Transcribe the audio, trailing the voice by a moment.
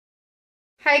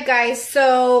Hi guys,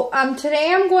 so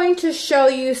today I'm going to show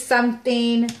you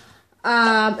something.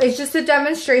 It's just a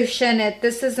demonstration.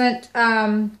 This isn't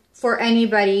for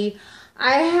anybody.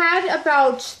 I had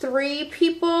about 3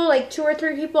 people, like 2 or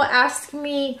 3 people ask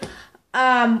me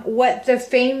what the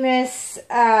famous,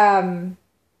 actually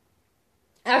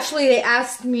they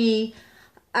asked me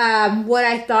what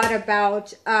I thought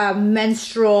about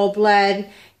menstrual blood,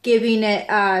 giving it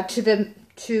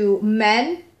to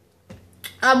men.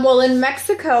 Well, in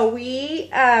Mexico, we,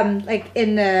 like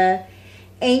in the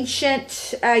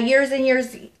ancient, years and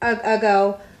years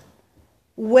ago,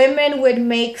 women would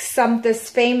make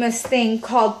this famous thing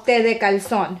called té de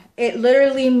calzón. It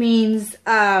literally means,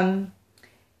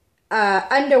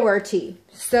 underwear tea.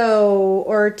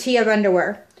 Or tea of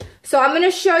underwear. So I'm going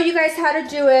to show you guys how to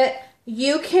do it.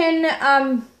 You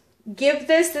can, give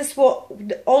this will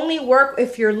only work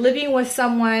if you're living with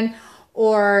someone,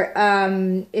 or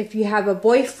if you have a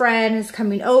boyfriend who's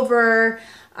coming over,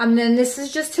 then this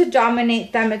is just to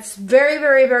dominate them. It's very,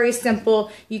 very, very simple.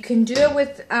 You can do it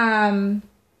with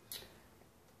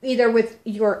either with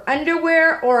your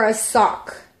underwear or a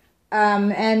sock.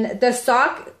 And the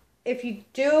sock, if you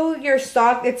do your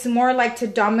sock, it's more like to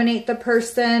dominate the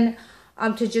person,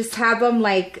 to just have them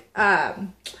like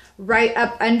right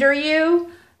up under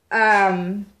you.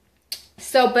 But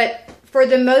for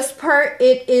the most part,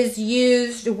 it is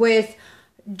used with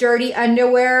dirty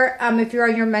underwear. If you're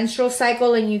on your menstrual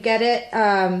cycle and you get it,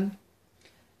 and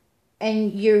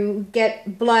you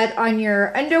get blood on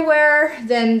your underwear,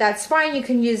 then that's fine. You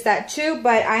can use that too.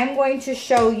 But I'm going to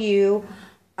show you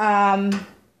how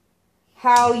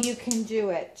you can do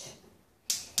it.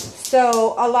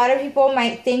 So a lot of people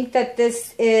might think that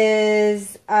this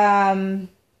is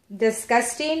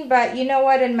disgusting, but you know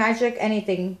what? In magic,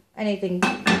 anything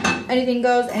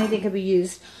goes, anything could be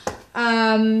used.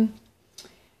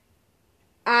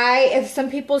 If some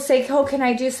people say, oh, can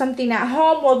I do something at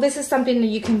home? Well, this is something that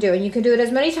you can do, and you can do it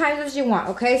as many times as you want,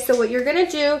 okay? So what you're going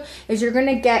to do is you're going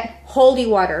to get holy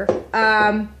water.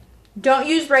 Don't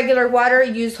use regular water,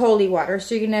 use holy water.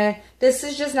 So you're going to, this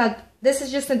is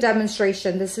just a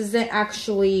demonstration. This isn't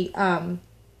actually,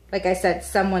 like I said,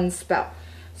 someone's spell.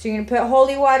 So you're going to put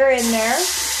holy water in there.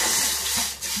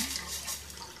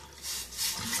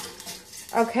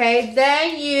 Okay,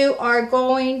 then you are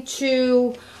going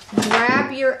to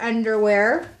grab your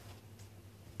underwear,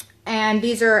 and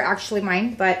these are actually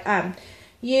mine, but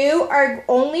you are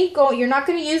you're not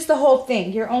going to use the whole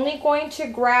thing. You're only going to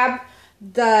grab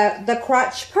the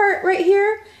crotch part right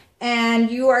here, and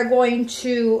you are going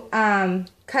to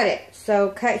cut it. So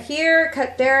cut here,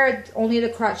 cut there, only the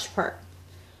crotch part.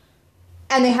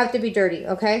 And they have to be dirty,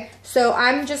 okay? So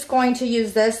I'm just going to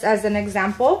use this as an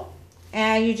example.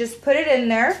 And you just put it in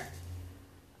there.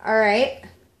 All right.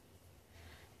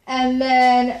 And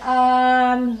then,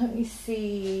 let me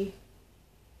see.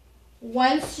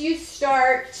 Once you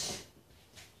start,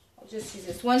 I'll just use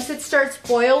this. Once it starts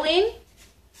boiling,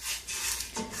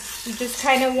 you just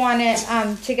kind of want it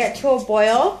to get to a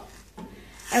boil.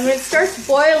 And when it starts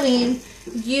boiling,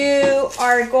 you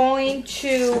are going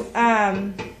to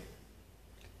kind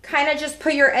of just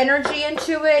put your energy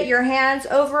into it, your hands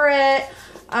over it.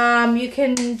 You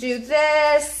can do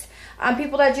this.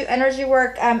 People that do energy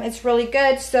work, it's really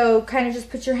good. So kind of just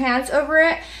put your hands over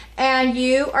it, and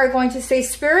you are going to say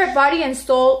spirit, body, and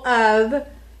soul of,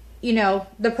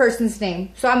 the person's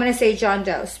name. So I'm going to say John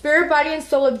Doe. Spirit, body, and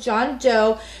soul of John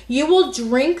Doe. You will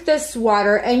drink this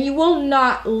water, and you will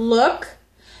not look,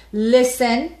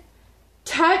 listen,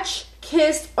 touch,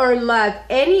 kiss, or love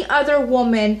any other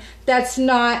woman that's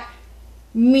not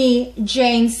me,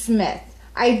 Jane Smith.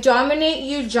 I dominate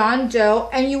you, John Doe,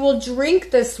 and you will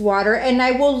drink this water, and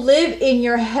I will live in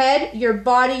your head, your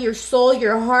body, your soul,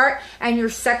 your heart, and your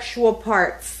sexual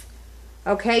parts.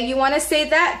 Okay, you want to say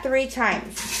that 3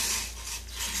 times.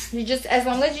 As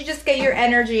long as you just get your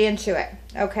energy into it.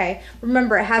 Okay,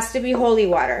 remember, it has to be holy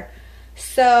water.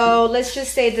 So let's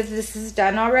just say that this is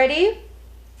done already.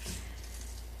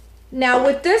 Now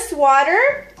with this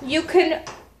water, you can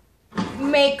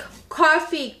make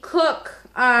coffee, cook,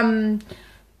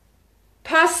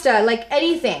 pasta, like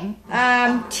anything,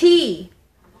 tea.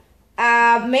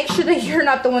 Make sure that you're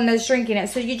not the one that's drinking it.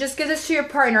 So you just give this to your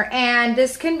partner, and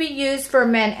this can be used for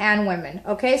men and women.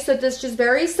 Okay, so this is just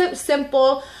very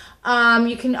simple.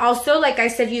 You can also, like I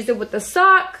said, use it with the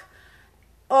sock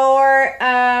or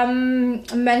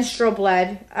menstrual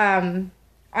blood on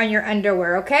your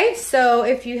underwear. Okay, so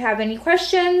if you have any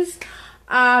questions,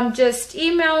 just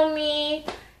email me.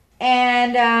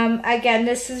 And again,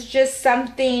 this is just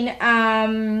something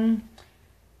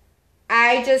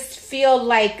I just feel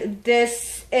like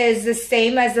this is the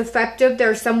same as effective.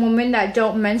 There's some women that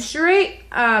don't menstruate.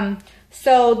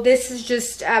 So this is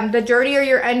just, the dirtier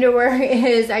your underwear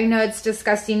is, I know it's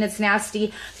disgusting, it's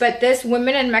nasty, but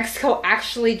women in Mexico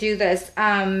actually do this.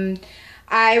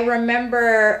 I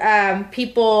remember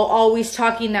people always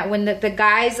talking that when the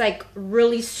guy's like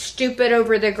really stupid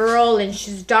over the girl and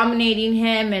she's dominating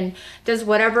him and does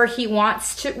whatever he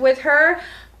wants to with her,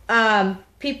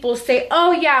 people say,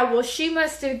 oh yeah, well she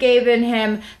must have given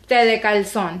him té de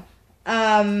calzón.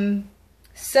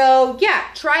 So yeah,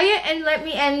 try it and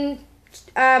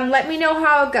let me know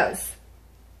how it goes.